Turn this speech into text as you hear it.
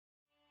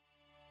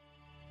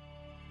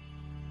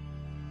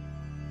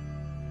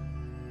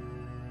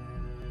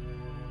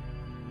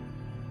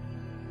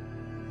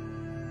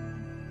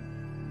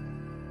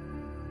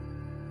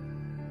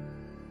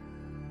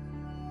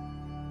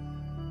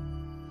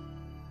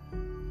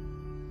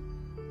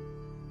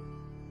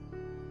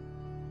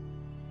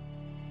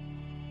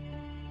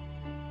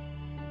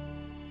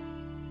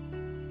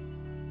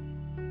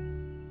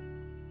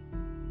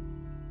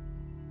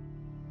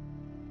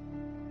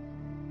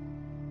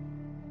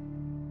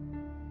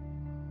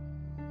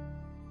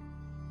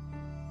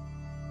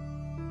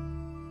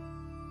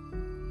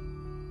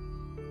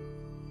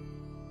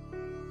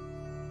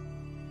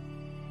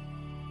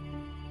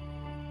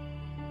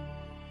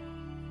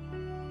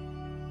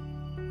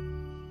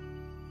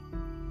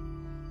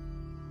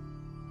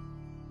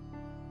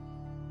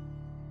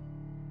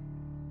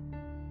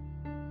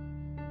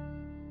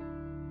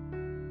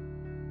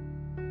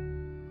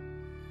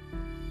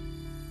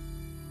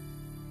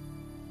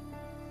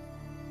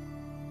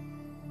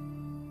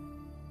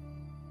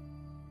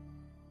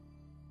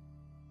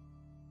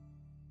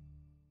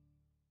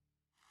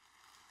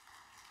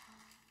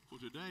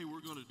Today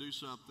we're going to do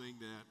something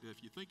that,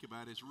 if you think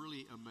about it, is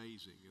really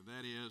amazing, and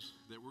that is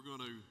that we're going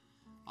to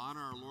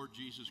honor our Lord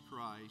Jesus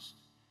Christ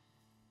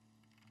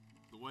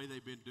the way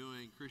they've been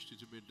doing,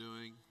 Christians have been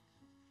doing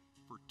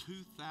for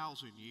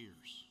 2,000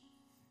 years.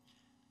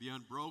 The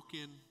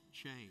unbroken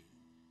chain.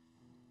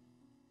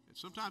 And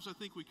sometimes I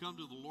think we come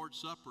to the Lord's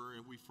Supper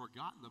and we've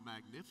forgotten the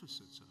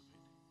magnificence of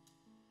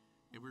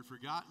it. And we've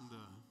forgotten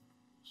the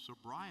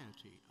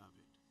sobriety of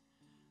it.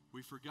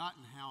 We've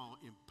forgotten how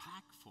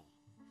impactful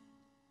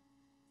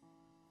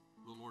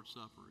the Lord's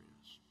Supper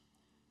is.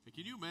 And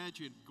can you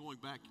imagine going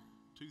back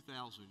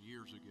 2,000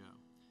 years ago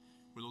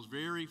when those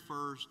very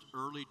first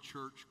early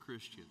church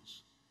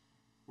Christians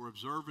were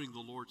observing the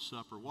Lord's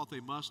Supper, what they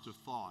must have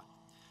thought?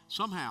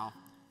 Somehow,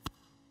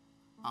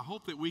 I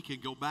hope that we can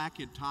go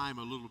back in time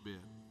a little bit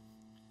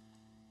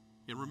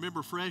and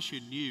remember fresh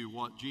and new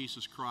what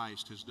Jesus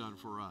Christ has done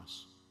for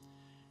us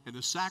and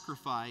the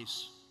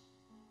sacrifice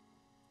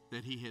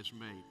that he has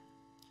made.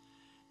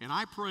 And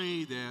I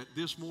pray that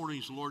this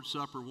morning's Lord's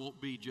Supper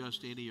won't be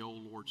just any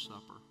old Lord's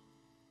Supper,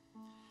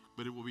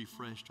 but it will be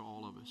fresh to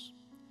all of us.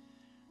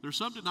 There's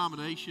some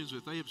denominations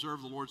that they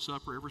observe the Lord's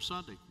Supper every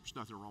Sunday. There's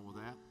nothing wrong with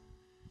that.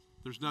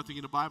 There's nothing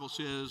in the Bible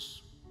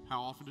says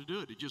how often to do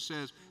it. It just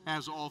says,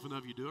 as often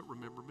of you do it,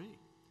 remember me.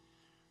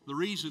 The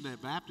reason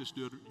that Baptists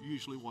do it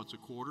usually once a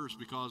quarter is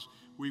because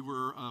we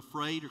were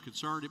afraid or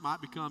concerned it might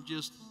become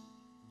just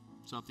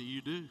something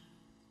you do,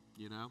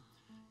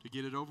 to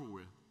get it over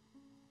with.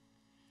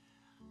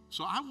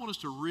 So I want us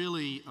to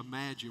really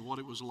imagine what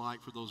it was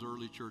like for those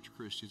early church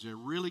Christians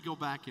and really go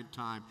back in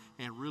time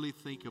and really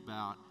think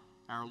about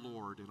our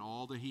Lord and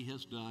all that he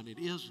has done and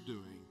is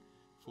doing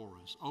for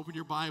us. Open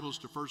your Bibles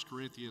to 1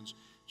 Corinthians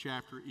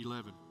chapter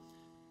 11.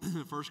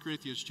 1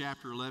 Corinthians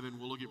chapter 11,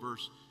 we'll look at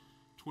verse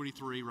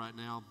 23 right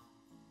now.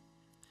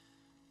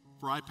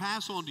 For I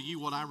pass on to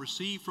you what I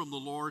received from the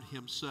Lord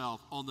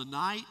himself. On the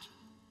night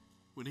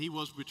when he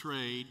was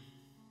betrayed,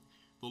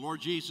 the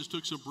Lord Jesus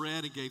took some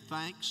bread and gave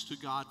thanks to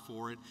God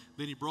for it.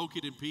 Then he broke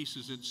it in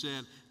pieces and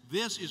said,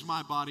 "This is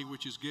my body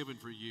which is given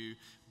for you.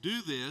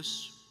 Do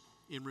this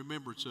in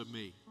remembrance of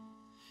me."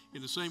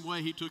 In the same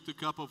way, he took the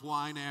cup of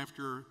wine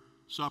after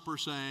supper,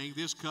 saying,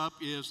 "This cup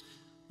is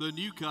the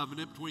new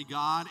covenant between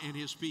God and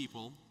his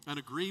people, an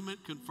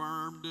agreement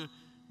confirmed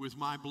with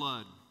my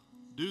blood.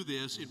 Do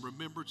this in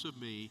remembrance of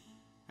me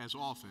as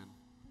often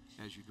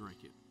as you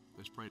drink it."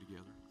 Let's pray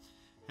together.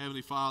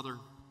 Heavenly Father,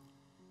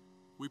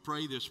 we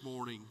pray this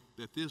morning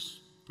that this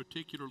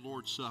particular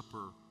Lord's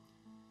Supper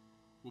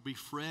will be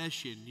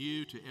fresh and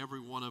new to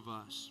every one of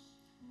us.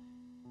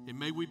 And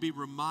may we be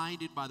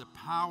reminded by the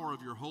power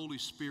of your Holy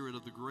Spirit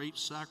of the great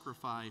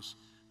sacrifice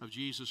of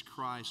Jesus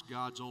Christ,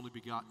 God's only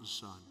begotten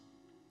Son.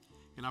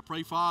 And I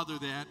pray, Father,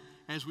 that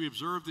as we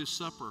observe this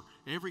supper,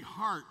 every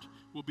heart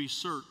will be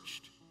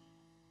searched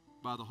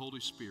by the Holy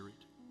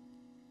Spirit.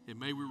 And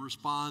may we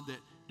respond that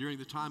during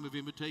the time of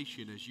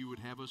invitation as you would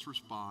have us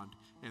respond.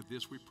 And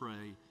this we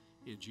pray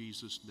in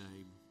Jesus'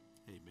 name,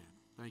 amen.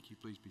 Thank you.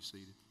 Please be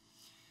seated.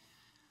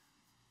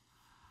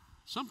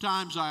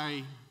 Sometimes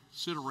I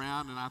sit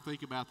around and I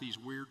think about these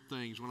weird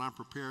things when I'm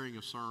preparing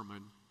a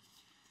sermon.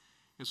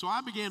 And so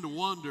I began to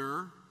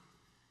wonder,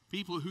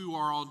 people who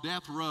are on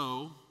death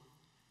row,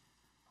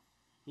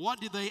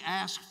 what did they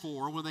ask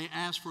for when they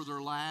asked for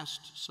their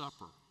Last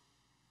Supper?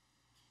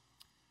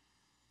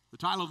 The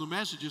title of the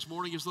message this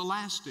morning is The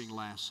Lasting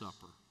Last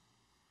Supper.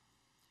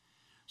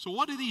 So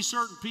what do these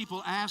certain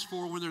people ask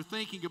for when they're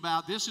thinking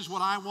about, this is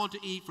what I want to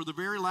eat for the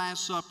very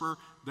last supper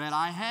that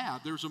I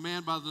have? There's a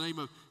man by the name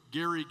of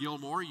Gary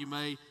Gilmore. You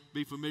may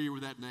be familiar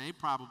with that name.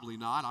 Probably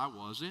not. I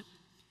wasn't.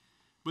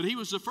 But he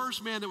was the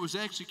first man that was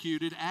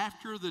executed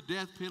after the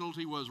death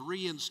penalty was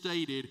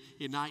reinstated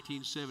in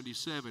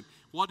 1977.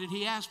 What did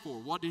he ask for?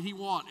 What did he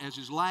want as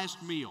his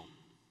last meal?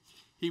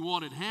 He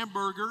wanted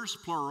hamburgers,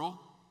 plural,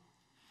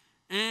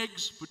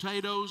 eggs,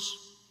 potatoes,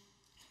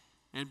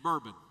 and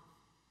bourbon.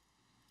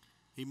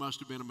 He must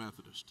have been a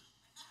Methodist.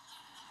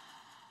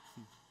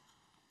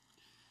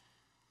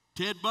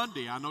 Ted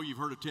Bundy. I know you've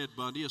heard of Ted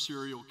Bundy, a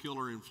serial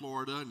killer in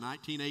Florida. In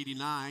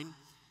 1989,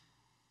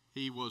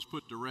 he was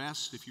put to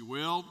rest, if you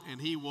will,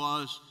 and he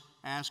was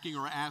asked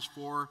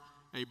for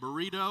a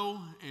burrito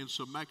and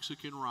some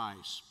Mexican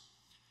rice.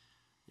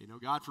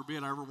 God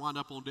forbid I ever wind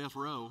up on death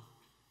row.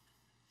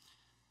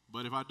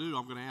 But if I do,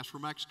 I'm going to ask for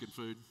Mexican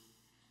food.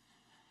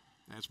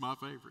 That's my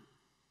favorite.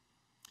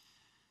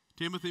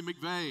 Timothy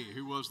McVeigh,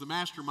 who was the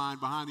mastermind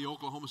behind the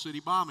Oklahoma City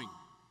bombing.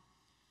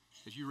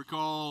 As you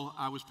recall,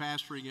 I was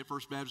pastoring at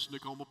First Baptist in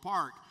Tacoma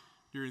Park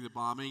during the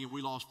bombing, and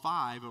we lost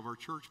 5 of our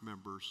church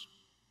members.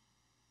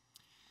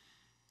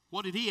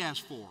 What did he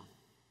ask for?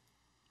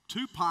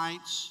 2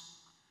 pints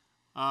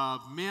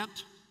of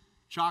mint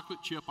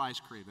chocolate chip ice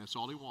cream. That's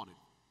all he wanted.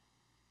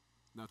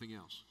 Nothing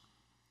else.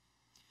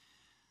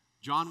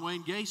 John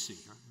Wayne Gacy,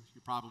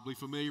 you're probably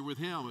familiar with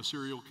him, a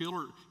serial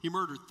killer. He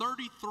murdered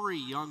 33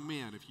 young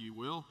men, if you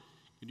will.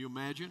 Can you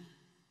imagine?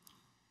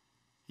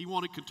 He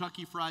wanted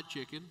Kentucky Fried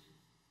Chicken.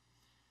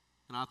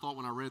 And I thought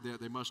when I read that,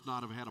 they must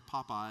not have had a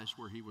Popeyes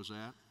where he was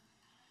at.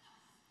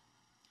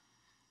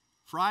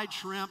 fried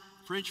shrimp,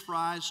 French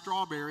fries,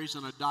 strawberries,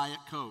 and a Diet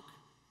Coke.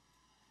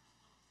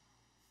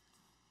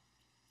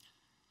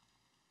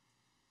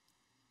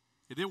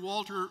 And then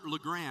Walter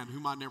LeGrand,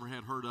 whom I never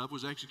had heard of,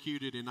 was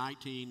executed in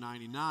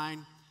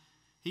 1999.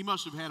 He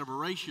must have had a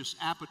voracious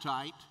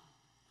appetite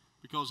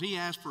because he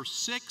asked for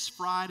 6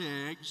 fried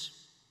eggs,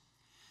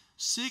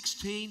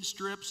 16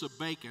 strips of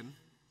bacon,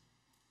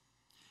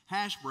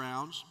 hash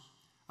browns,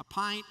 a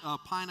pint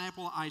of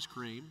pineapple ice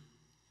cream,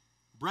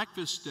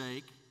 breakfast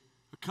steak,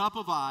 a cup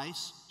of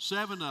ice,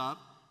 7-Up,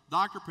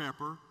 Dr.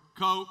 Pepper,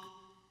 Coke,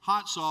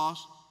 hot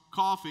sauce,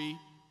 coffee,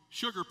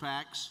 sugar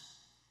packs,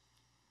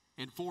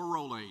 and 4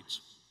 Rolaids.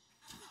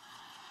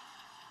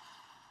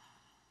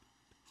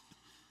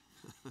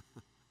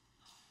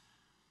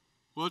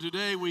 Well,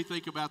 today we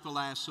think about the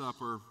Last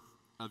Supper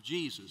of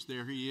Jesus.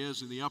 There he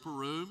is in the upper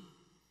room.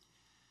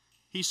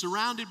 He's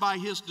surrounded by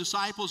his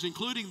disciples,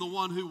 including the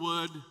one who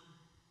would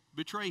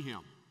betray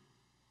him.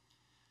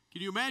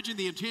 Can you imagine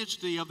the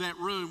intensity of that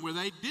room where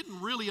they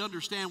didn't really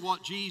understand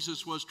what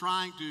Jesus was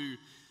trying to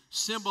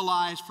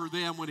symbolize for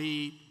them when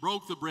he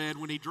broke the bread,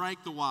 when he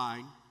drank the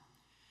wine?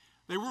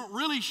 They weren't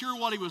really sure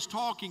what he was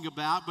talking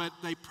about, but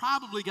they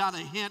probably got a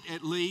hint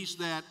at least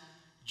that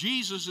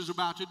Jesus is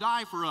about to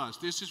die for us.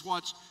 This is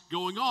what's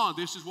going on.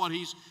 This is what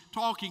he's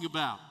talking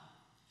about.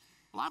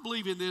 Well, I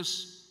believe in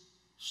this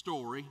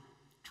story,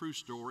 true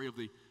story of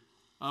the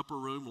upper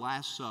room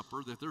Last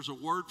Supper, that there's a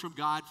word from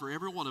God for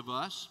every one of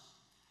us.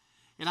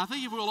 And I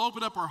think if we'll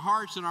open up our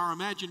hearts and our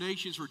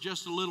imaginations for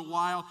just a little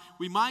while,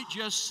 we might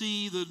just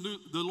see the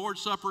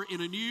Lord's Supper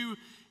in a new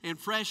and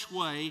fresh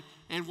way,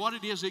 and what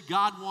it is that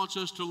God wants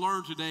us to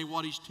learn today,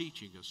 what he's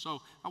teaching us.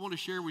 So I want to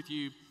share with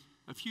you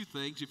a few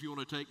things if you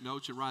want to take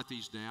notes and write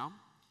these down.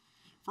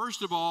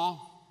 First of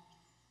all,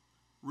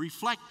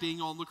 reflecting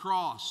on the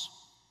cross.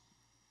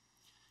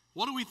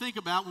 What do we think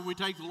about when we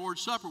take the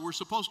Lord's Supper? We're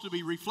supposed to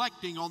be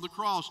reflecting on the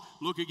cross.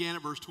 Look again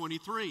at verse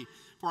 23.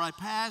 For I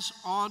pass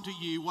on to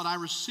you what I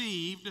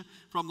received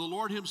from the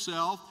Lord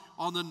himself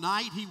on the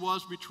night he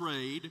was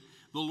betrayed.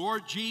 The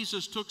Lord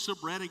Jesus took some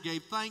bread and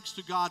gave thanks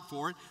to God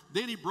for it.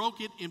 Then he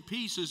broke it in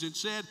pieces and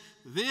said,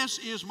 "This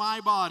is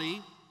my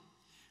body,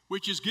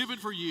 which is given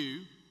for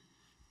you.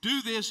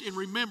 Do this in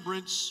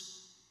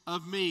remembrance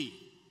of me."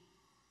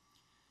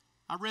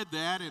 I read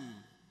that, and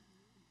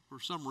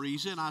for some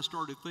reason, I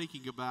started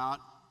thinking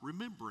about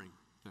remembering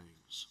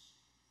things,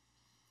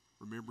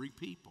 remembering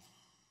people.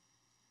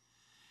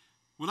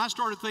 When I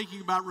started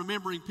thinking about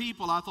remembering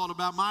people, I thought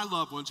about my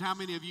loved ones. How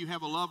many of you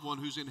have a loved one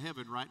who's in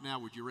heaven right now?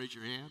 Would you raise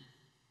your hand?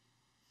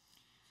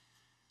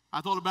 I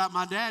thought about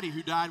my daddy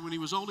who died when he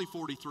was only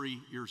 43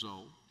 years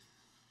old.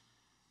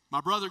 My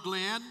brother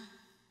Glenn,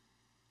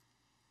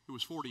 who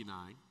was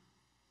 49.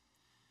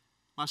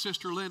 My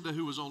sister Linda,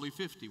 who was only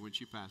 50 when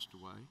she passed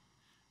away.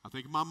 I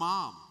think of my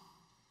mom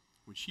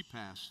when she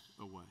passed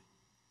away.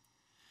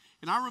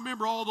 And I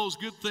remember all those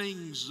good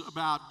things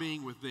about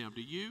being with them.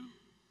 Do you?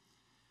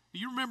 Do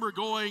you remember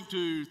going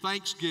to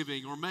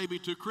Thanksgiving or maybe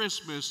to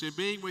Christmas and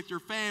being with your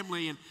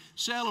family and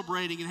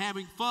celebrating and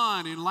having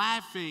fun and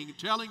laughing and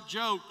telling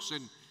jokes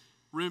and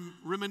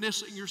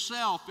reminiscing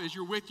yourself as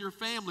you're with your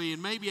family?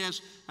 And maybe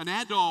as an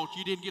adult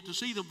you didn't get to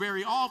see them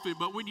very often,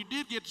 but when you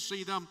did get to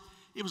see them,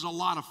 it was a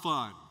lot of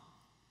fun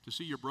to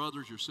see your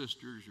brothers, your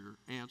sisters, your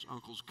aunts,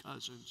 uncles,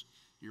 cousins,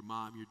 your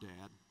mom, your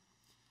dad.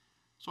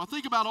 So I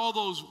think about all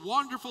those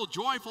wonderful,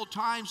 joyful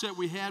times that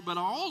we had, but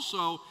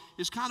also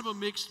it's kind of a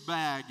mixed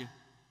bag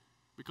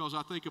because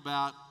I think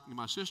about, in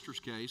my sister's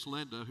case,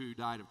 Linda, who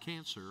died of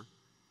cancer,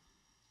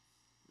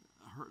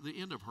 the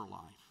end of her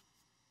life.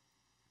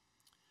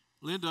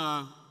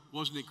 Linda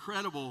was an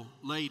incredible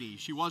lady.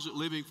 She wasn't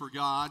living for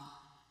God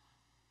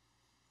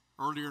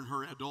earlier in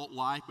her adult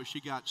life, but she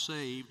got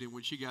saved, and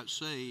when she got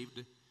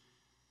saved,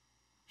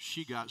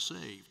 she got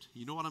saved.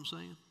 You know what I'm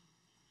saying?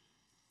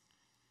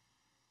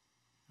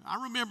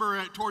 I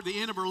remember toward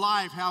the end of her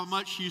life how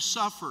much she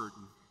suffered.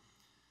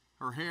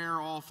 Her hair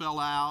all fell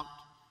out.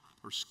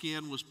 Her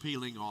skin was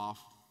peeling off.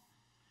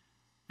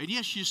 And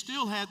yes, she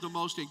still had the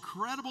most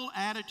incredible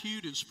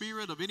attitude and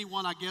spirit of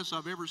anyone I guess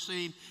I've ever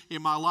seen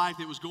in my life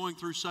that was going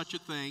through such a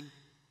thing.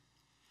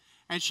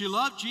 And she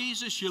loved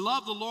Jesus. She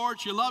loved the Lord.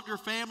 She loved her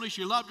family.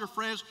 She loved her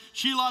friends.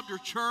 She loved her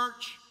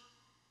church.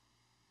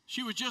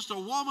 She was just a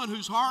woman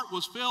whose heart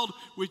was filled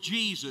with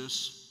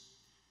Jesus.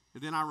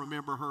 And then I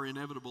remember her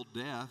inevitable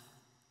death.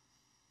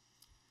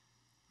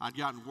 I'd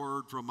gotten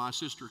word from my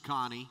sister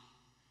Connie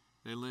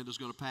that Linda's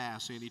going to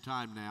pass any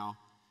time now.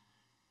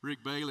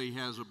 Rick Bailey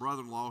has a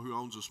brother-in-law who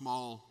owns a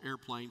small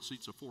airplane,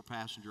 seats a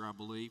 4-passenger, I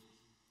believe.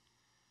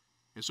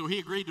 And so he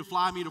agreed to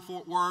fly me to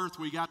Fort Worth.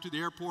 We got to the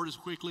airport as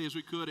quickly as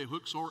we could at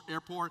Hooks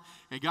Airport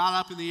and got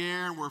up in the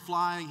air, and we're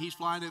flying. He's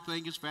flying that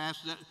thing as fast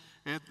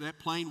as that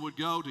plane would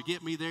go to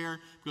get me there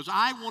because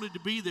I wanted to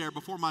be there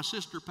before my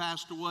sister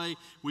passed away.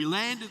 We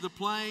landed the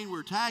plane. We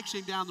were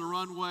taxiing down the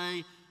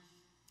runway.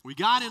 We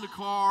got in the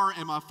car,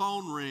 and my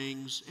phone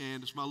rings,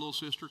 and it's my little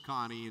sister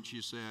Connie, and she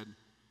said,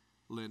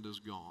 "Linda's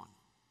gone."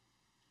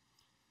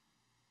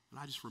 And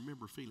I just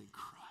remember feeling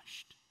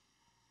crushed.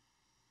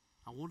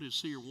 I wanted to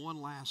see her one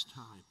last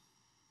time.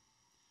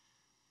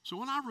 So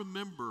when I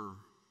remember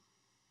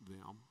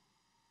them,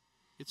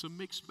 it's a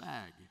mixed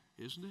bag,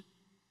 isn't it?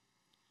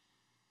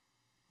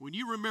 When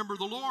you remember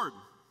the Lord,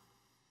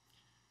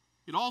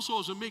 it also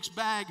is a mixed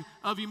bag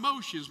of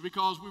emotions,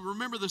 because we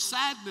remember the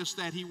sadness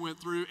that he went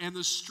through and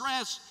the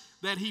stress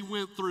that he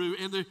went through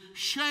and the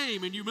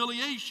shame and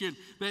humiliation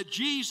that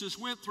Jesus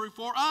went through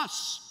for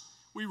us.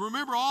 We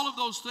remember all of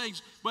those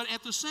things, but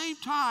at the same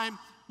time,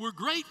 we're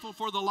grateful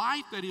for the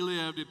life that he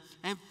lived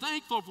and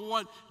thankful for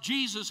what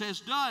Jesus has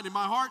done. And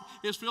my heart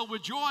is filled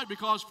with joy,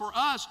 because for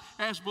us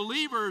as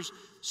believers,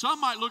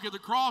 some might look at the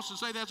cross and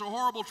say that's a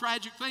horrible,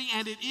 tragic thing,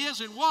 and it is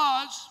and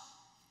was,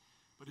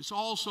 but it's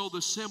also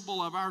the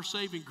symbol of our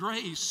saving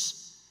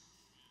grace.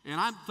 And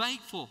I'm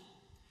thankful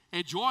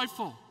and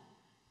joyful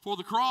for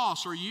the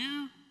cross. Are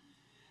you?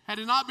 Had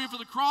it not been for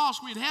the cross,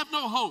 we'd have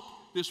no hope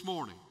this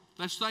morning.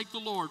 Let's thank the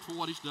Lord for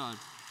what he's done.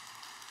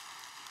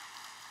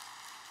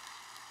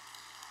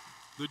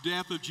 The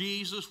death of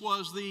Jesus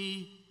was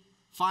the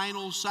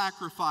final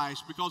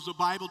sacrifice, because the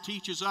Bible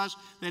teaches us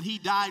that he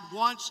died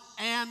once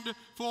and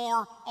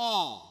for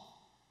all.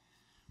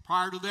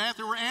 Prior to that,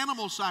 there were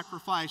animal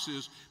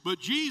sacrifices,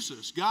 but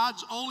Jesus,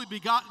 God's only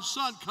begotten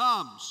Son,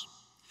 comes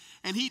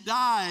and he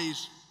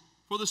dies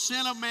for the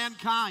sin of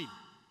mankind.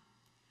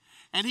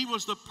 And he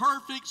was the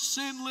perfect,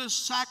 sinless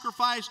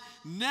sacrifice.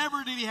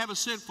 Never did he have a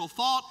sinful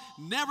thought.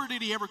 Never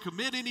did he ever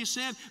commit any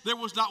sin. There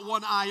was not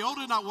one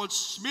iota, not one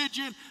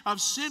smidgen of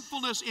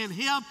sinfulness in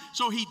him.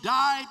 So he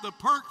died the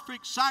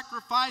perfect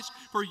sacrifice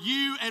for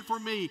you and for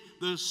me,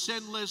 the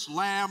sinless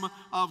Lamb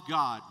of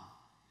God.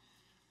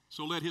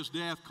 So let his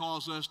death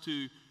cause us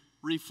to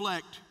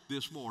reflect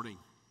this morning.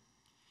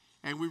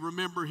 And we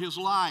remember his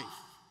life.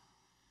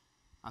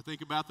 I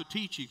think about the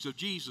teachings of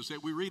Jesus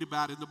that we read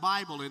about in the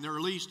Bible, and there are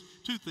at least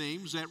two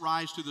themes that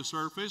rise to the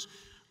surface.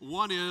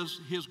 One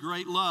is his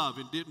great love,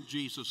 and didn't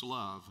Jesus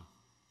love?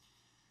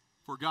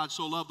 For God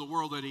so loved the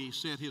world that he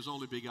sent his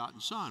only begotten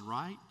Son,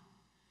 right?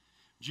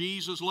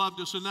 Jesus loved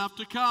us enough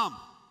to come.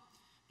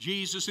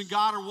 Jesus and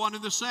God are one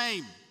and the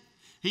same.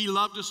 He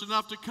loved us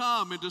enough to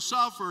come and to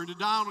suffer and to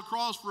die on the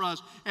cross for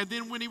us. And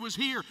then when he was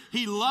here,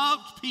 he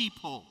loved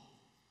people.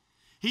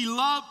 He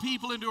loved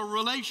people into a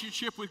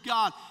relationship with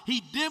God.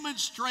 He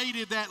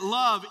demonstrated that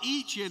love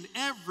each and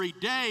every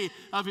day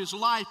of his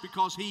life,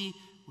 because he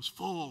was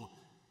full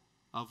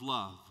of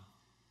love.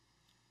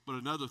 But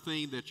another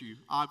thing that you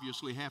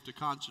obviously have to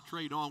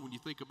concentrate on when you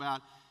think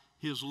about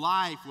his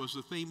life was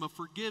the theme of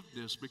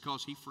forgiveness,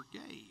 because he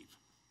forgave.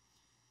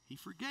 He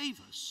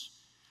forgave us.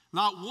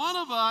 Not one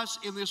of us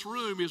in this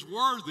room is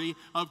worthy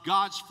of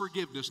God's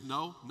forgiveness.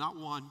 No, not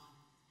one.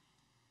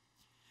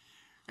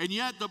 And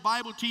yet the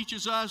Bible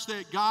teaches us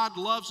that God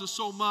loves us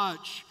so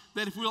much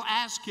that if we'll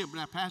ask him,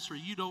 now, Pastor,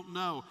 you don't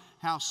know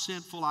how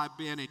sinful I've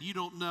been, and you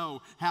don't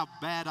know how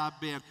bad I've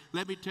been.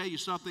 Let me tell you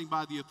something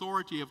by the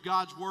authority of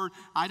God's word.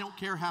 I don't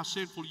care how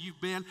sinful you've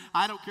been.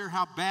 I don't care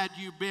how bad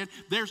you've been.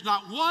 There's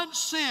not one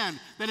sin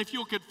that if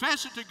you'll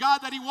confess it to God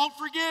that he won't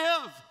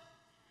forgive.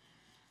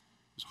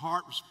 His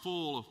heart was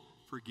full of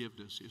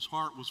forgiveness. His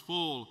heart was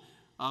full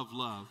of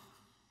love.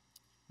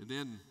 And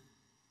then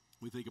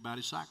we think about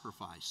his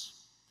sacrifice.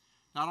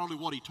 Not only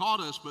what he taught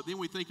us, but then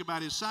we think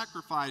about his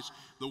sacrifice,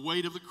 the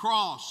weight of the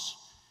cross.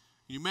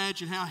 You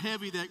imagine how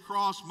heavy that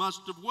cross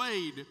must have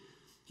weighed.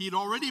 He'd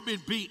already been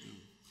beaten.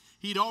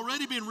 He'd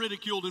already been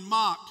ridiculed and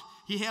mocked.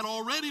 He had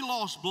already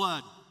lost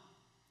blood.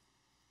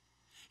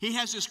 He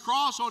has this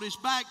cross on his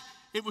back.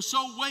 It was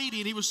so weighty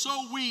and he was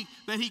so weak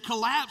that he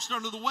collapsed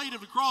under the weight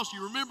of the cross.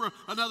 You remember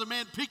another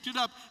man picked it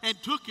up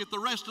and took it the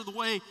rest of the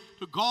way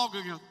to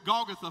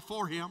Golgotha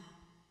for him.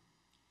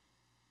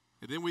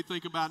 And then we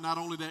think about not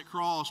only that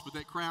cross, but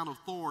that crown of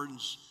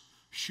thorns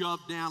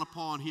shoved down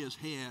upon his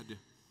head.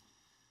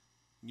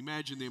 Can you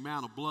imagine the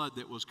amount of blood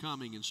that was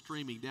coming and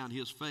streaming down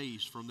his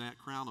face from that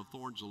crown of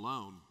thorns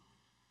alone?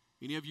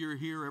 Any of you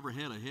here ever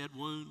had a head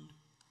wound?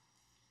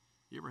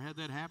 You ever had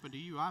that happen to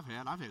you? I've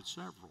had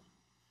several.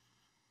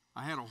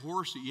 I had a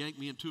horse that yanked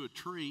me into a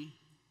tree.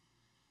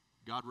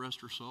 God rest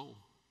her soul.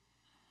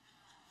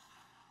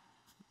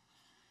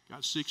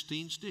 Got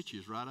 16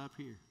 stitches right up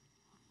here.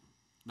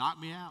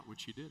 Knocked me out when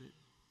she did it.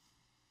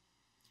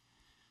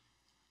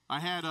 I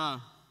had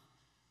a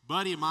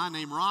buddy of mine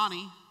named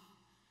Ronnie,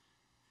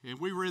 and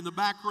we were in the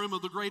back room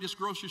of the greatest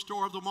grocery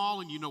store of them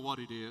all, and you know what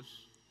it is.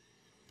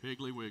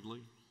 Piggly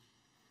Wiggly.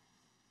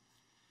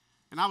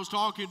 And I was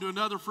talking to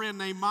another friend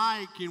named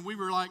Mike, and we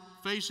were like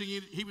facing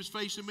it. He was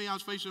facing me, I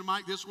was facing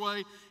Mike this way,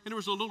 and there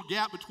was a little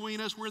gap between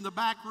us. We're in the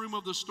back room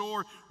of the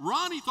store.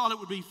 Ronnie thought it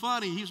would be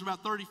funny, he was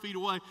about 30 feet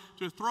away,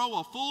 to throw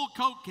a full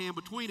Coke can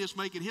between us,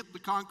 make it hit the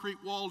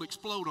concrete wall and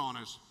explode on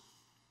us.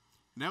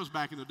 And that was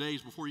back in the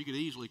days before you could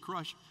easily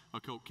crush a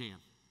Coke can.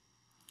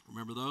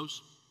 Remember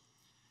those?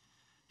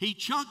 He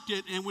chunked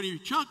it, and when he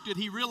chunked it,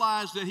 he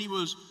realized that he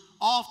was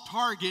off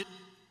target.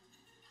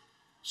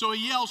 So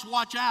he yells,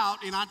 "Watch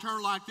out," and I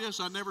turned like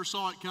this. I never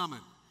saw it coming.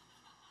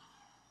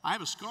 I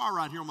have a scar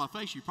right here on my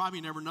face. You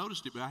probably never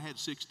noticed it, but I had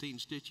 16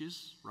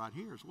 stitches right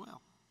here as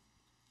well.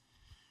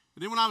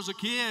 And then when I was a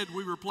kid,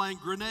 we were playing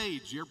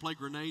grenades. You ever play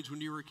grenades when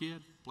you were a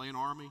kid? Playing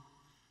Army?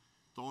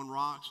 throwing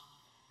rocks,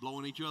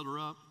 blowing each other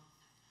up.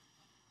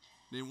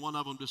 Then one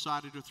of them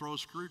decided to throw a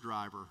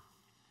screwdriver.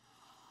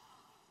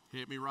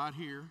 Hit me right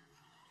here.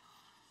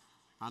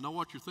 I know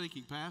what you're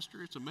thinking,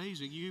 Pastor. It's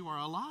amazing you are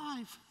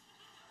alive.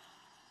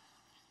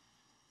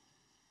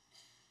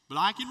 But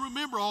I can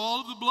remember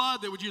all of the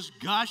blood that would just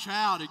gush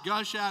out and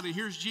gush out. And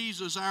here's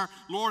Jesus, our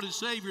Lord and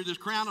Savior, this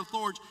crown of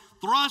thorns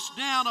thrust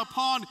down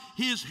upon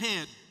his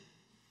head.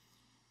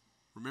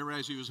 Remember,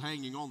 as he was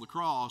hanging on the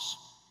cross,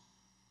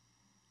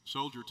 the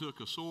soldier took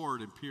a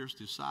sword and pierced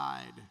his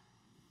side.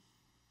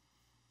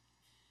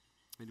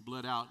 And he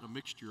bled out a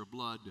mixture of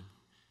blood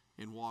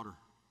and water.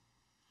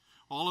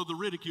 All of the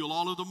ridicule,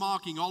 all of the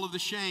mocking, all of the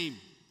shame.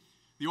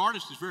 The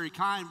artist is very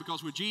kind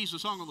because when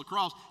Jesus hung on the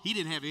cross, he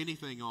didn't have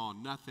anything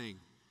on, nothing.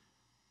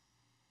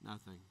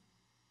 Nothing.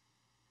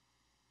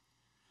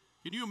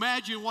 Can you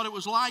imagine what it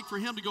was like for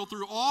him to go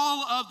through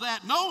all of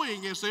that,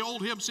 knowing, as the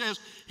old hymn says,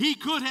 he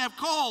could have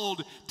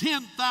called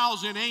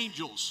 10,000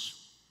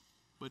 angels,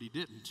 but he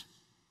didn't,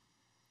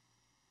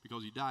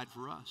 because he died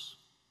for us.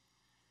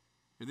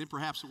 And then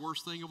perhaps the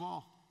worst thing of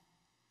all,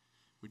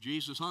 when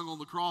Jesus hung on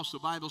the cross, the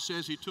Bible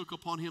says he took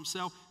upon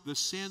himself the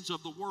sins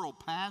of the world,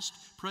 past,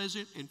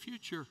 present, and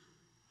future.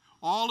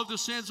 All of the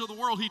sins of the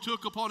world he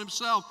took upon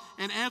himself.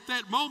 And at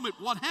that moment,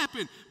 what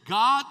happened?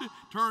 God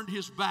turned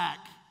his back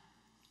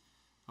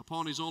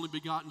upon his only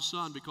begotten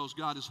Son, because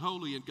God is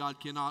holy and God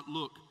cannot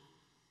look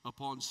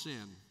upon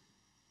sin.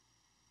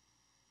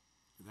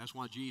 And that's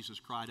why Jesus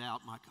cried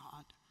out, my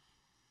God,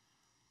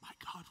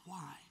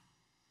 why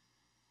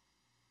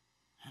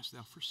hast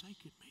thou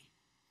forsaken me?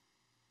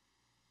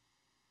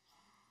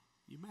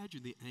 You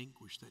imagine the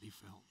anguish that he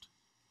felt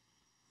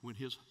when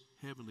his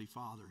heavenly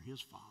Father,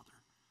 his Father,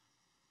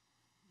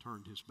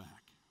 turned his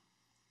back.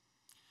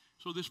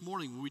 So this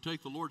morning when we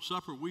take the Lord's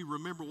Supper, we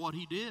remember what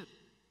he did.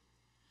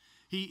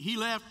 He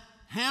left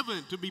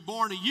heaven to be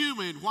born a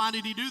human. Why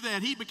did he do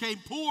that? He became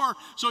poor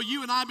so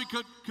you and I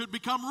could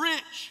become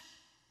rich.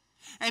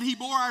 And he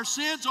bore our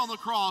sins on the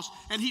cross,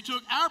 and he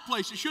took our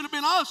place. It should have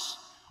been us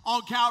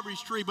on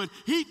Calvary's tree, but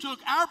he took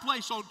our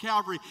place on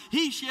Calvary.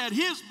 He shed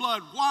his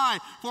blood. Why?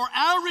 For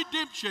our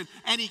redemption,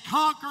 and he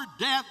conquered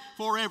death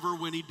forever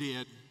when he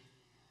did.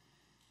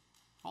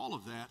 All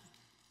of that.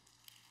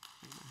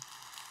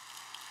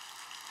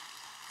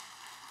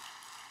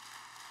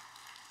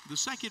 The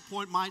second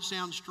point might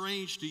sound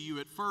strange to you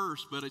at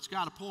first, but it's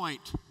got a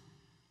point.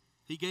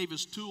 He gave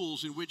us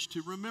tools in which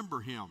to remember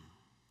him.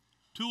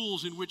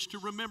 Tools in which to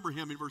remember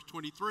him. In verse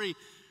 23,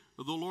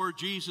 the Lord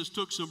Jesus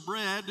took some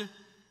bread,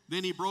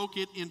 then he broke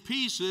it in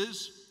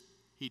pieces.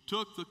 He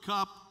took the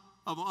cup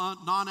of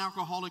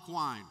non-alcoholic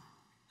wine.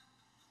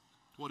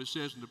 That's what it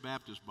says in the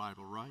Baptist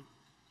Bible, right?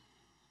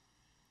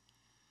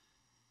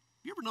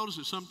 You ever notice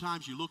that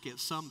sometimes you look at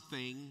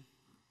something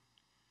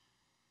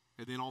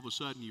and then all of a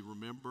sudden you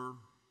remember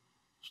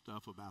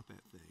stuff about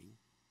that thing?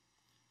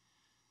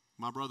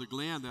 My brother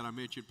Glenn that I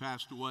mentioned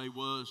passed away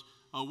was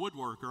a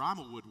woodworker. I'm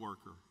a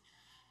woodworker.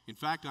 In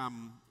fact,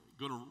 I'm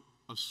going to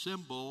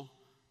assemble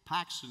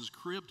Paxton's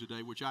crib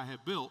today, which I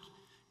have built,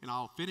 and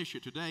I'll finish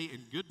it today.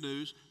 And good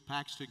news,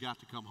 Paxton got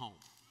to come home.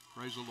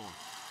 Praise the Lord.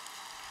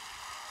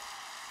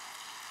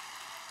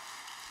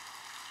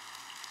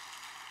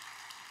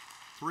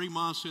 Three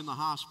months in the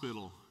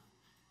hospital.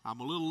 I'm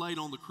a little late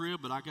on the crib,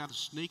 but I got a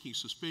sneaking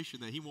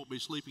suspicion that he won't be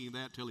sleeping in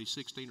that till he's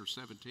 16 or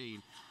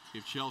 17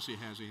 if Chelsea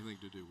has anything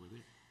to do with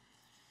it.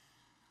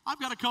 I've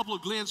got a couple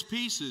of Glenn's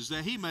pieces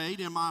that he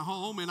made in my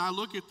home, and I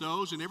look at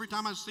those, and every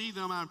time I see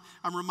them,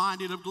 I'm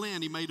reminded of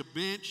Glenn. He made a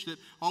bench that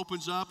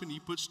opens up, and he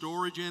put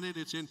storage in it.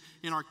 It's in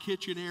our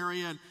kitchen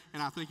area,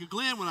 and I think of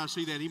Glenn when I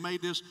see that. He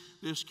made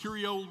this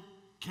curio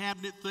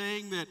cabinet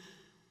thing that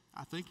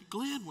I think of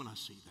Glenn when I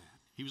see that.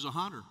 He was a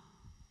hunter.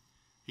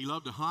 He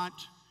loved to hunt.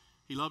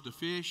 He loved to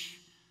fish.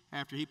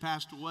 After he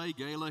passed away,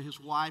 Gayla, his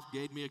wife,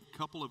 gave me a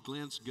couple of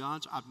Glenn's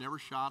guns. I've never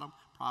shot them,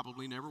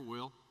 probably never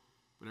will.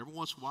 But every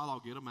once in a while, I'll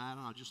get them out,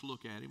 and I'll just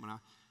look at him, and I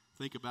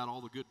think about all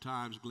the good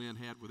times Glenn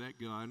had with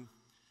that gun,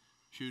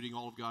 shooting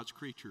all of God's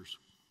creatures.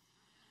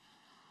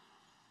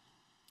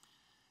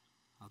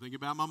 I think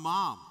about my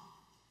mom.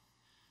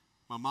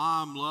 My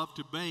mom loved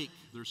to bake.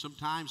 There's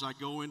sometimes I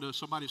go into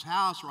somebody's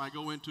house or I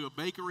go into a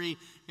bakery,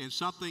 and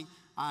something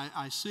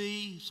I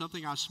see,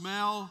 something I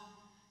smell,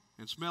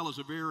 and smell is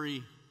a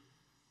very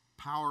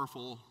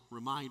powerful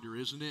reminder,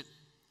 isn't it?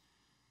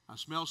 I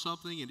smell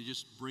something and it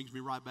just brings me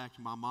right back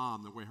to my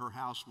mom, the way her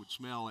house would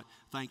smell at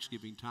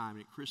Thanksgiving time,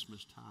 at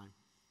Christmas time,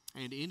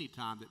 and any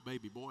time that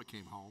baby boy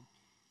came home.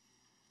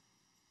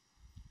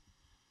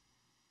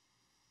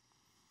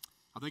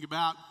 I think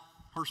about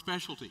her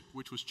specialty,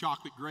 which was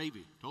chocolate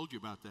gravy. Told you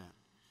about that.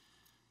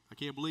 I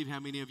can't believe how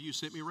many of you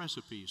sent me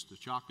recipes to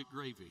chocolate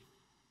gravy.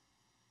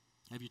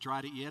 Have you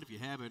tried it yet? If you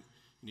haven't,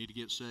 you need to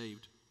get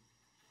saved.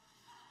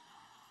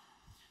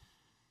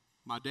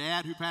 My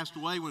dad, who passed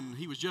away when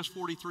he was just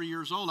 43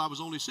 years old, I was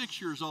only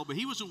 6 years old, but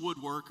he was a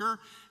woodworker,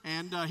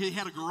 and he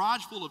had a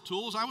garage full of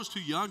tools. I was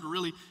too young to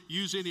really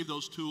use any of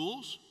those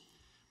tools.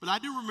 But I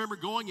do remember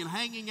going and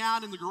hanging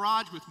out in the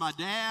garage with my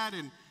dad,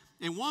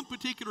 and one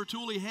particular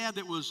tool he had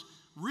that was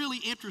really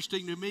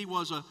interesting to me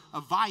was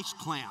a vice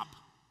clamp.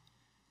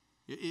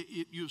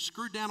 You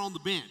screwed down on the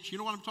bench. You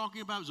know what I'm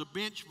talking about? It was a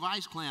bench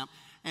vice clamp.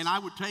 And I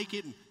would take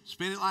it and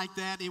spin it like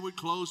that. And it would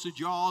close the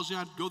jaws. And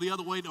I'd go the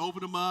other way and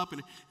open them up.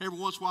 And every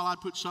once in a while,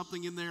 I'd put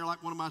something in there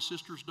like one of my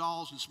sister's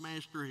dolls and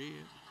smashed her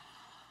head.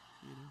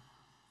 You know.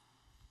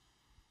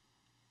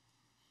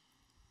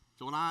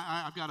 So when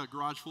I've got a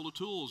garage full of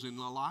tools, and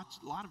a lot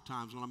of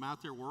times when I'm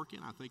out there working,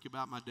 I think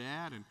about my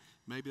dad, and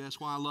maybe that's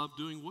why I love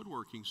doing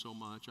woodworking so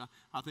much.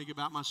 I think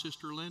about my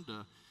sister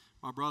Linda.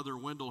 My brother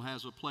Wendell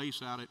has a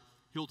place out at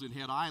Hilton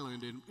Head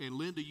Island, and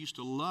Linda used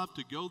to love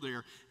to go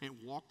there and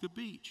walk the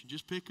beach and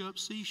just pick up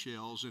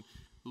seashells and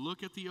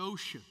look at the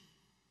ocean,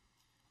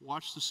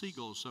 watch the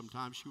seagulls.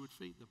 Sometimes she would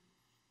feed them.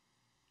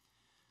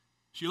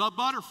 She loved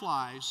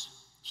butterflies,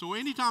 so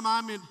anytime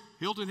I'm in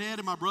Hilton Head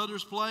at my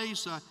brother's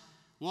place, I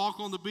walk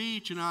on the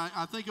beach, and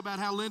I think about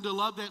how Linda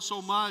loved that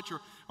so much. Or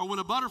when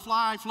a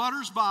butterfly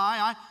flutters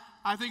by,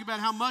 I think about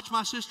how much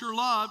my sister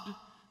loved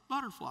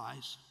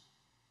butterflies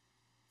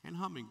and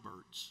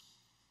hummingbirds.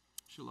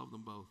 She loved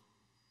them both.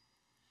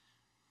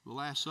 The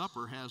Last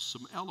Supper has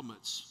some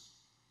elements,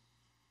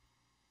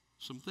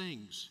 some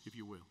things, if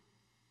you will.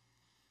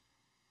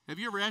 Have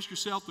you ever asked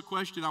yourself the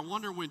question, I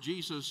wonder when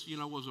Jesus,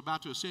 was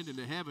about to ascend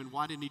into heaven,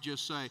 why didn't he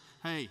just say,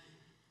 hey,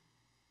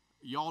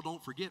 y'all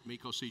don't forget me?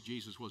 Because, see,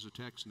 Jesus was a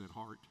Texan at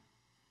heart.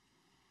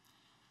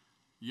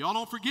 Y'all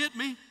don't forget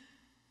me.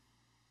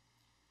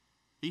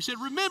 He said,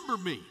 remember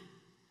me.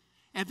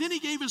 And then he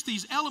gave us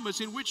these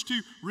elements in which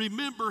to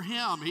remember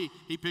him.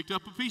 He picked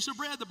up a piece of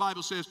bread, the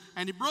Bible says,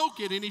 and he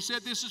broke it, and he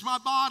said, this is my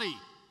body,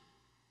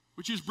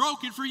 which is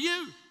broken for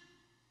you.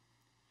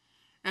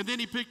 And then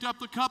he picked up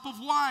the cup of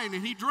wine,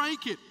 and he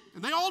drank it,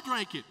 and they all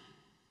drank it.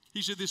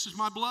 He said, this is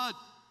my blood,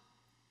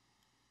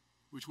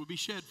 which will be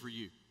shed for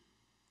you.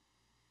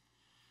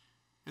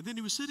 And then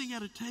he was sitting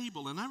at a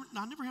table, and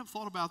I never have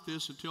thought about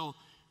this until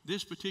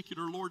this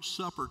particular Lord's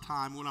Supper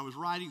time when I was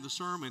writing the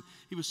sermon.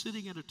 He was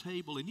sitting at a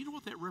table, and you know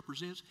what that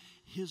represents?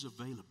 His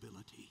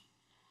availability.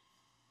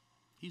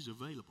 He's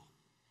available.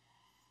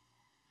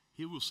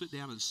 He will sit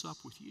down and sup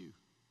with you.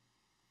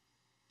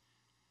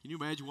 Can you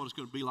imagine what it's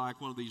going to be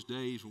like one of these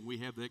days when we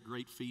have that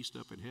great feast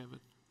up in heaven?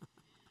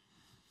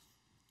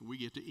 And we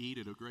get to eat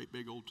at a great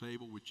big old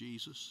table with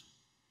Jesus.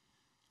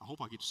 I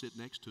hope I get to sit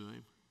next to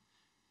him.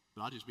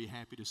 But I'll just be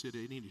happy to sit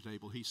at any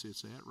table he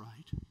sits at,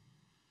 right?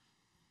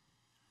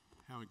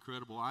 How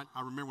incredible. I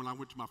remember when I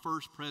went to my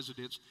first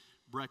president's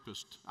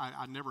breakfast.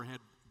 I never had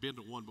been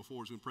to one before.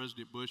 It was when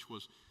President Bush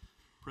was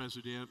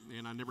president,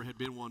 and I never had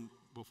been one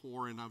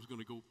before, and I was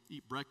going to go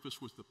eat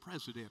breakfast with the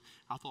president.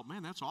 I thought,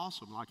 man, that's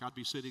awesome. Like, I'd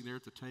be sitting there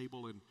at the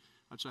table, and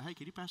I'd say, hey,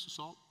 can you pass the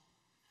salt?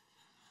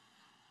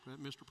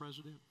 That Mr.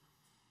 President?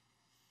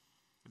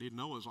 I didn't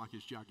know it was like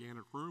this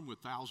gigantic room with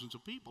thousands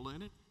of people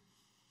in it.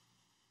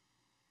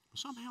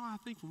 Somehow I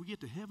think when we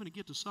get to heaven and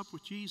get to sup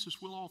with Jesus,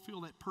 we'll all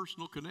feel that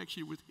personal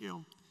connection with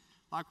him,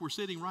 like we're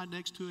sitting right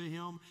next to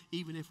him,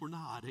 even if we're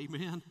not.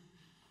 Amen?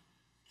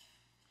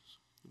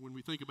 When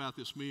we think about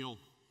this meal,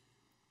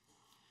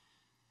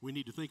 we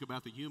need to think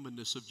about the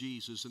humanness of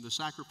Jesus and the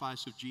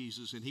sacrifice of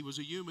Jesus. And he was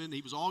a human.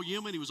 He was all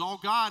human. He was all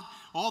God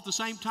all at the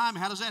same time.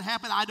 How does that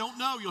happen? I don't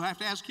know. You'll have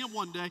to ask him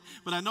one day.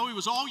 But I know he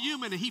was all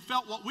human, and he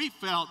felt what we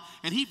felt.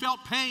 And he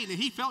felt pain, and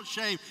he felt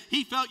shame.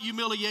 He felt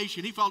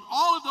humiliation. He felt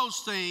all of those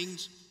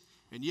things.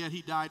 And yet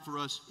he died for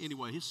us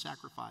anyway. His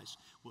sacrifice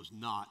was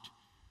not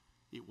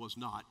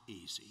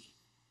easy.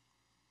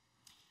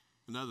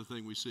 Another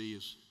thing we see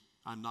is,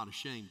 I'm not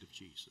ashamed of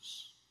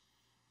Jesus.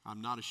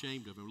 I'm not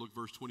ashamed of him. Look,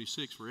 verse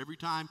 26. For every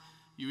time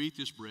you eat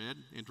this bread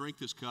and drink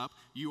this cup,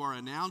 you are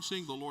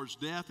announcing the Lord's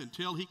death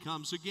until he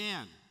comes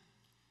again.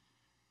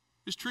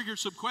 This triggered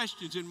some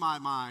questions in my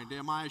mind.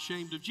 Am I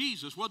ashamed of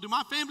Jesus? Well, do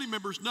my family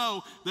members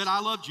know that I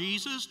love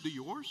Jesus? Do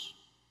yours?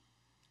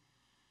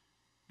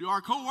 Do our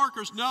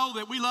co-workers know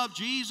that we love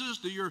Jesus?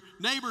 Do your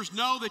neighbors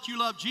know that you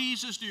love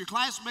Jesus? Do your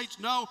classmates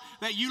know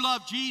that you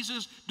love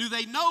Jesus? Do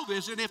they know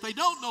this? And if they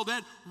don't know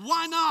that,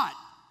 why not?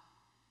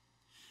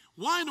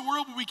 Why in the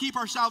world would we keep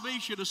our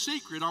salvation a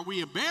secret? Are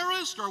we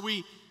embarrassed? Are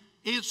we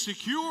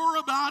insecure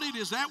about it?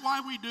 Is that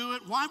why we do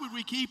it? Why would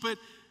we keep it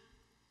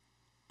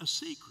a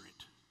secret?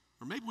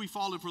 Or maybe we've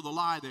fallen for the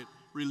lie that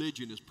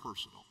religion is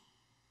personal.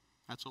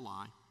 That's a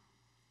lie.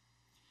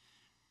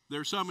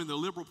 There's some in the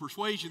liberal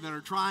persuasion that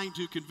are trying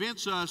to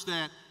convince us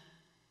that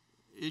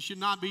it should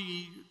not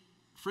be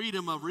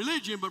freedom of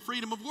religion, but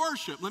freedom of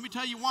worship. Let me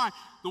tell you why.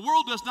 The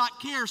world does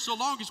not care so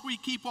long as we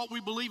keep what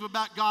we believe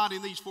about God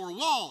in these four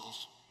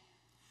walls.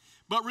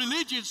 But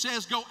religion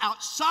says go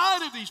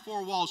outside of these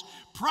four walls,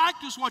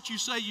 practice what you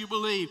say you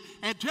believe,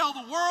 and tell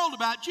the world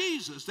about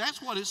Jesus.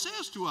 That's what it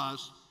says to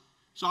us.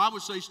 So I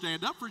would say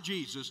stand up for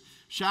Jesus.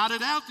 Shout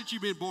it out that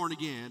you've been born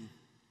again.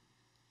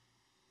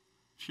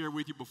 Share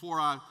with you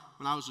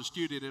when I was a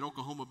student at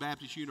Oklahoma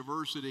Baptist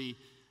University,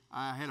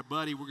 I had a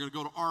buddy. We're going to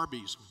go to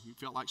Arby's. He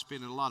felt like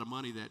spending a lot of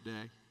money that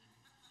day.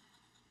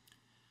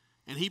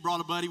 And he brought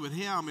a buddy with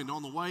him, and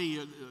on the way,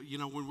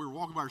 when we were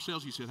walking by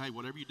ourselves, he said, hey,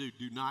 whatever you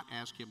do not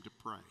ask him to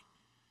pray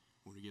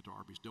when we get to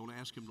Arby's. Don't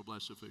ask him to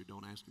bless the food.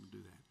 Don't ask him to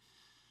do that.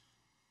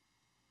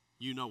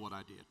 You know what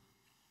I did.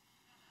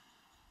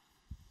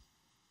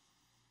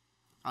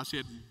 I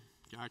said,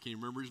 I can't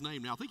remember his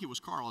name now. I think it was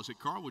Carl. I said,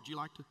 Carl, would you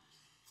like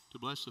to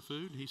bless the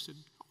food? And he said,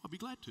 oh, I'll be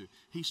glad to.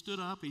 He stood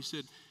up. He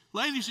said,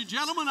 ladies and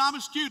gentlemen, I'm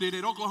a student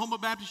at Oklahoma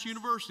Baptist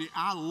University.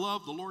 I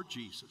love the Lord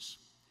Jesus.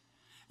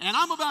 And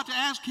I'm about to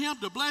ask him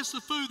to bless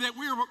the food that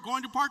we're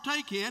going to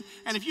partake in.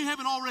 And if you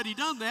haven't already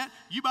done that,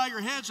 you bow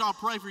your heads, I'll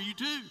pray for you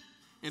too.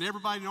 And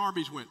everybody in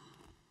Arby's went.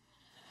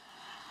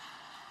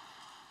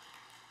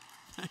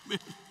 Amen.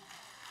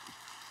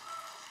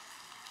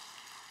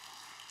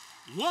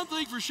 One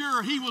thing for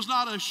sure, he was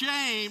not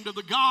ashamed of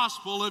the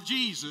gospel of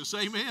Jesus.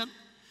 Amen.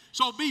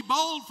 So be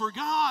bold for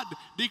God.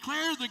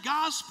 Declare the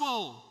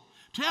gospel.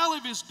 Tell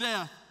of his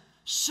death.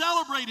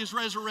 Celebrate his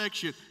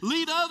resurrection.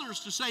 Lead others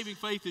to saving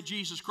faith in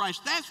Jesus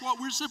Christ. That's what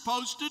we're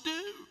supposed to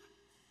do.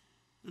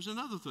 There's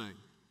another thing.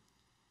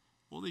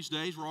 One of these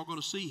days, we're all going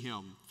to see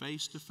him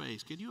face to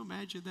face. Can you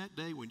imagine that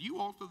day when you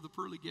walk through the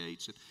pearly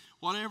gates and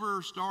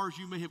whatever stars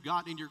you may have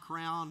gotten in your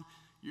crown,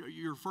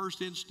 your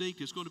first instinct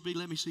is going to be,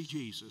 let me see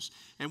Jesus.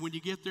 And when you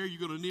get there, you're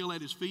going to kneel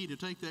at his feet and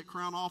take that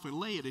crown off and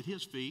lay it at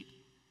his feet.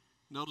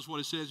 Notice what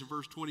it says in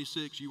verse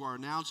 26. You are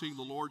announcing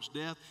the Lord's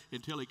death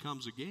until he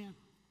comes again.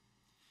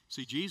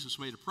 See, Jesus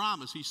made a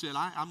promise. He said,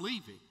 I'm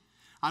leaving.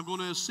 I'm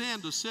going to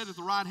ascend to sit at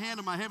the right hand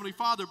of my heavenly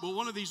Father, but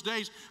one of these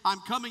days I'm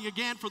coming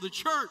again for the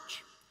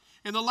church.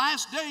 In the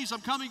last days,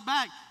 I'm coming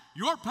back.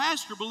 Your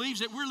pastor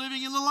believes that we're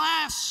living in the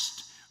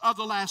last of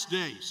the last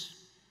days.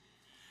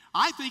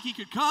 I think he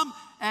could come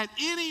at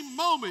any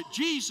moment.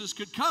 Jesus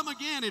could come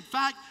again. In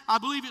fact, I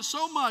believe it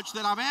so much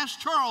that I've asked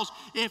Charles,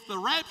 if the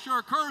rapture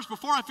occurs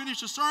before I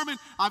finish the sermon,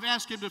 I've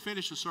asked him to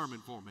finish the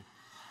sermon for me.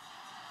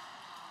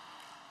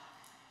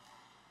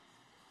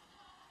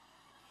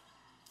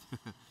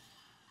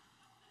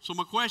 So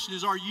my question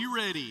is, are you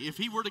ready? If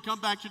he were to come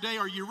back today,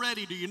 are you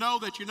ready? Do you know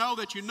that you know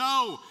that you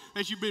know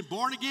that you've been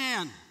born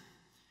again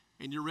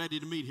and you're ready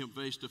to meet him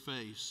face to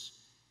face?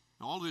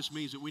 Now, all of this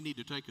means that we need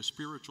to take a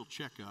spiritual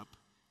checkup.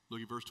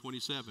 Look at verse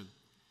 27.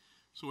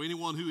 So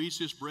anyone who eats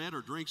this bread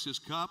or drinks this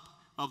cup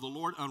of the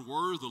Lord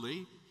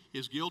unworthily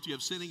is guilty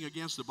of sinning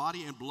against the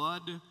body and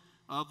blood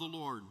of the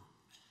Lord.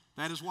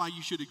 That is why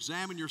you should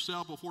examine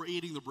yourself before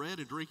eating the bread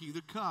and drinking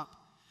the cup.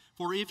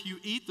 For if you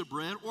eat the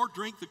bread or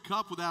drink the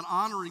cup without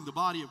honoring the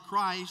body of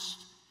Christ,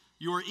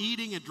 you are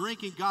eating and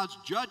drinking God's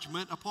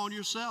judgment upon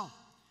yourself.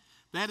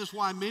 That is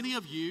why many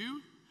of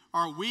you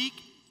are weak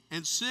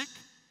and sick,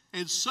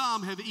 and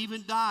some have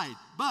even died.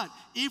 But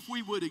if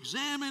we would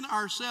examine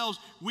ourselves,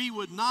 we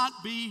would not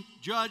be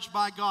judged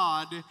by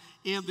God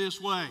in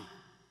this way.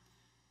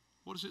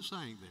 What is it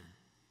saying there?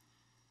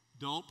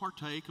 Don't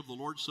partake of the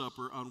Lord's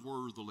Supper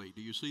unworthily.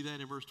 Do you see that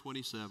in verse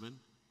 27?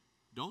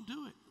 Don't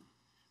do it.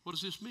 What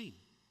does this mean?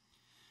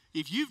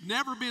 If you've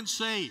never been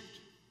saved,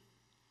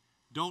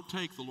 don't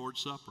take the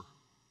Lord's Supper.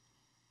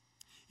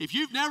 If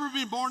you've never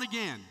been born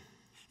again,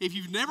 if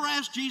you've never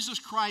asked Jesus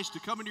Christ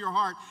to come into your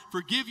heart,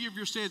 forgive you of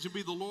your sins, and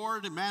be the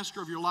Lord and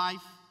master of your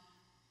life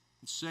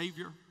and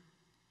Savior,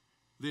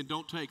 then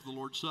don't take the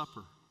Lord's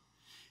Supper.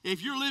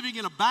 If you're living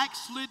in a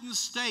backslidden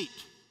state,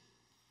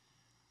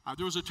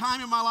 there was a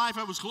time in my life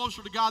I was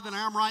closer to God than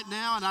I am right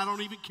now, and I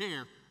don't even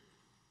care.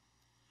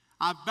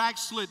 I've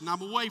backslidden.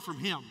 I'm away from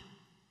him.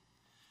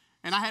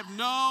 And I have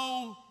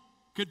no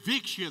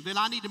conviction that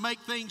I need to make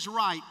things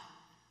right,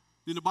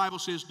 then the Bible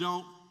says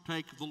don't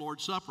take the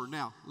Lord's Supper.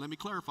 Now, let me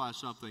clarify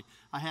something.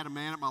 I had a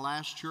man at my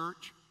last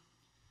church,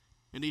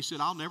 and he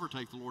said, I'll never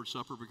take the Lord's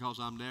Supper because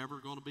I'm never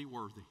going to be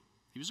worthy.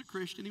 He was a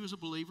Christian. He was a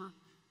believer.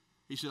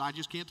 He said, I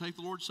just can't take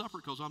the Lord's Supper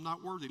because I'm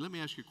not worthy. Let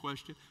me ask you a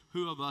question.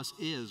 Who of us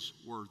is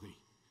worthy?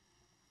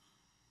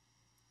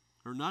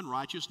 Or none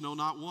righteous, no,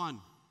 not one.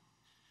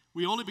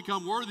 We only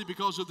become worthy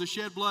because of the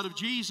shed blood of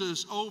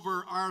Jesus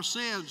over our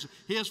sins,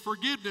 his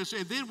forgiveness,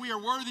 and then we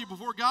are worthy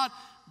before God,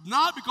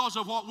 not because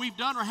of what we've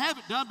done or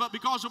haven't done, but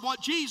because of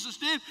what Jesus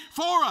did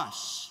for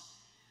us.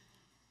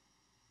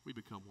 We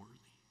become worthy.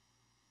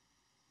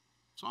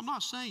 So I'm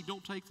not saying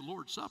don't take the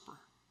Lord's Supper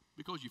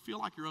because you feel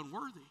like you're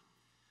unworthy.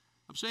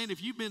 I'm saying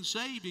if you've been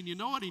saved and you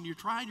know it and you're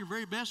trying your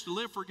very best to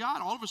live for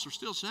God, all of us are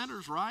still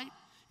sinners, right?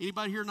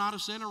 Anybody here not a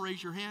sinner?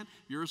 Raise your hand.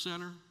 You're a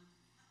sinner.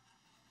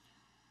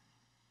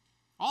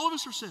 All of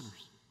us are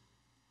sinners.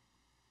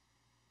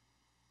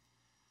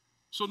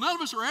 So none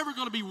of us are ever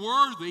going to be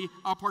worthy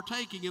of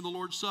partaking in the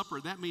Lord's Supper.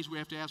 That means we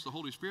have to ask the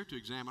Holy Spirit to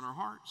examine our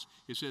hearts.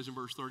 It says in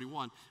verse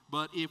 31,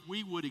 but if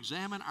we would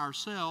examine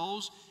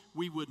ourselves,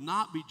 we would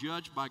not be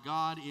judged by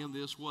God in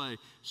this way.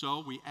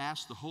 So we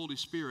ask the Holy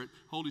Spirit,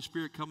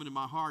 come into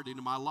my heart,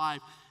 into my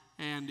life,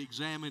 and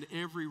examine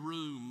every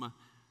room,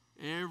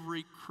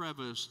 every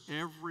crevice,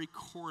 every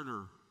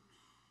corner.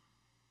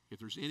 If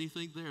there's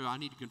anything there I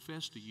need to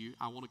confess to you,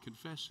 I want to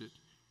confess it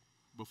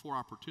before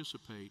I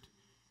participate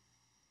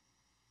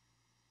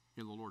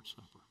in the Lord's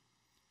Supper.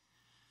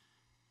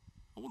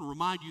 I want to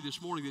remind you this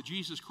morning that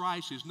Jesus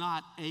Christ is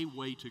not a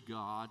way to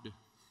God.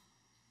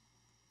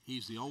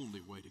 He's the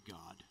only way to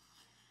God.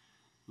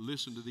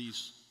 Listen to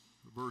these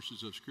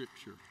verses of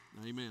Scripture.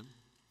 Amen.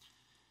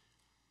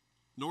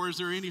 nor is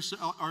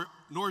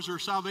there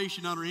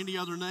salvation under any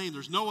other name.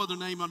 There's no other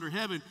name under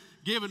heaven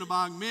given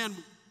among men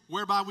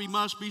whereby we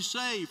must be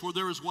saved. For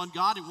there is one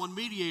God and one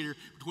mediator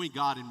between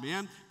God and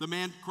men, the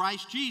man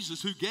Christ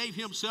Jesus, who gave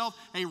himself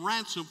a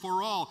ransom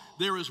for all.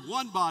 There is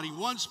one body,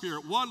 one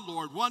Spirit, one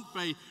Lord, one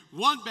faith,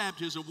 one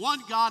baptism, one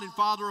God and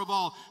Father of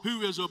all,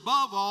 who is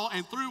above all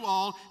and through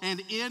all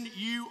and in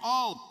you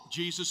all.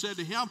 Jesus said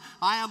to him,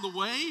 I am the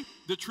way,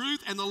 the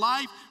truth, and the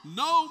life.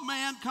 No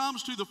man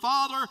comes to the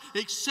Father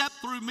except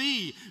through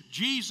me.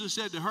 Jesus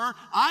said to her,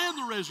 I am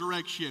the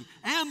resurrection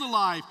and the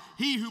life.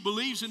 He who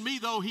believes in me,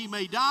 though he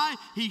may die,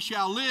 he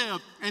shall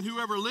live. And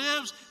whoever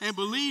lives and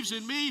believes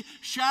in me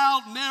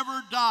shall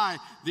never die.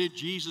 Then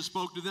Jesus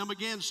spoke to them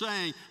again,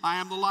 saying, I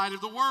am the light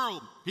of the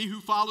world. He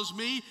who follows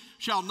me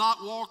shall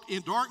not walk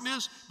in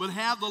darkness, but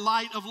have the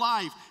light of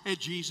life. And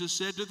Jesus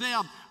said to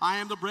them, I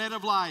am the bread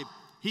of life.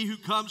 He who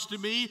comes to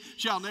me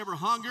shall never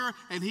hunger,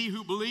 and he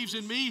who believes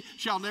in me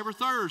shall never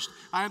thirst.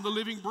 I am the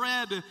living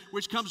bread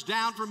which comes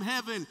down from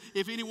heaven.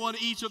 If anyone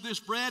eats of this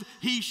bread,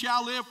 he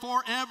shall live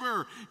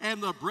forever.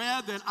 And the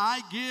bread that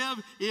I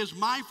give is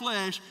my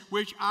flesh,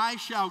 which I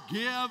shall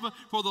give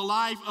for the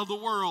life of the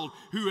world.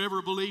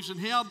 Whoever believes in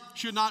him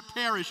should not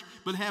perish,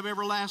 but have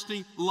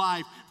everlasting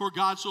life. For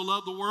God so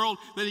loved the world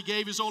that he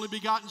gave his only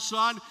begotten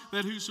Son,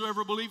 that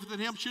whosoever believeth in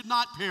him should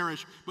not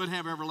perish, but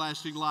have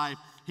everlasting life.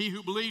 He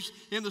who believes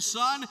in the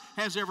Son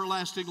has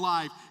everlasting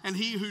life, and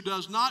he who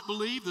does not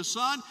believe the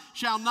Son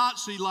shall not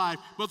see life,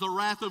 but the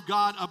wrath of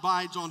God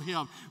abides on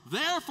him.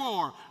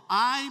 Therefore,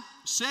 I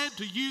said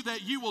to you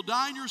that you will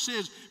die in your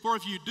sins, for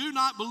if you do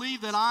not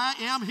believe that I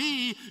am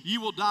he, you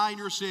will die in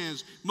your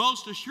sins.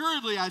 Most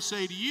assuredly, I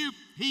say to you,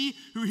 he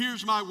who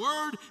hears my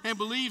word and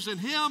believes in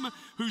him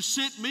who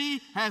sent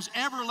me has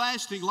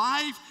everlasting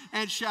life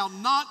and shall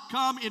not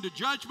come into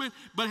judgment,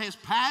 but has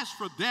passed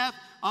from death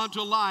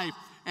unto life.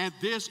 And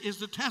this is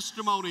the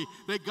testimony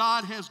that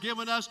God has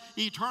given us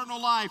eternal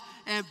life,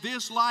 and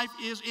this life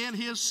is in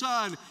his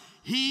Son.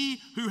 He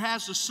who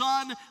has the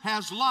Son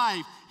has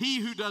life. He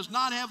who does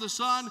not have the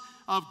Son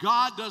of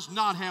God does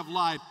not have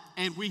life.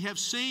 And we have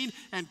seen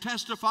and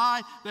testify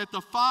that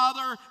the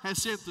Father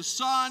has sent the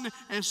Son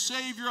as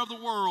Savior of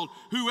the world.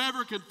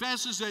 Whoever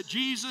confesses that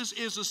Jesus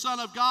is the Son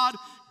of God,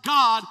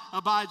 God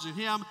abides in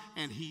him,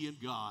 and he in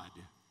God.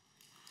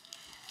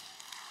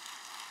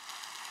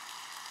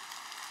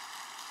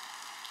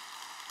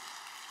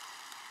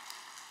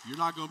 You're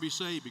not going to be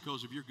saved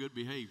because of your good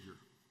behavior.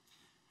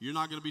 You're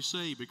not going to be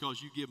saved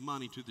because you give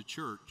money to the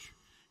church.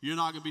 You're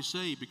not going to be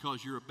saved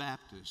because you're a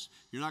Baptist.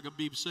 You're not going to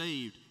be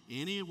saved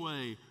any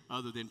way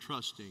other than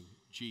trusting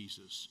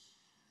Jesus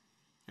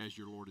as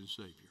your Lord and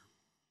Savior.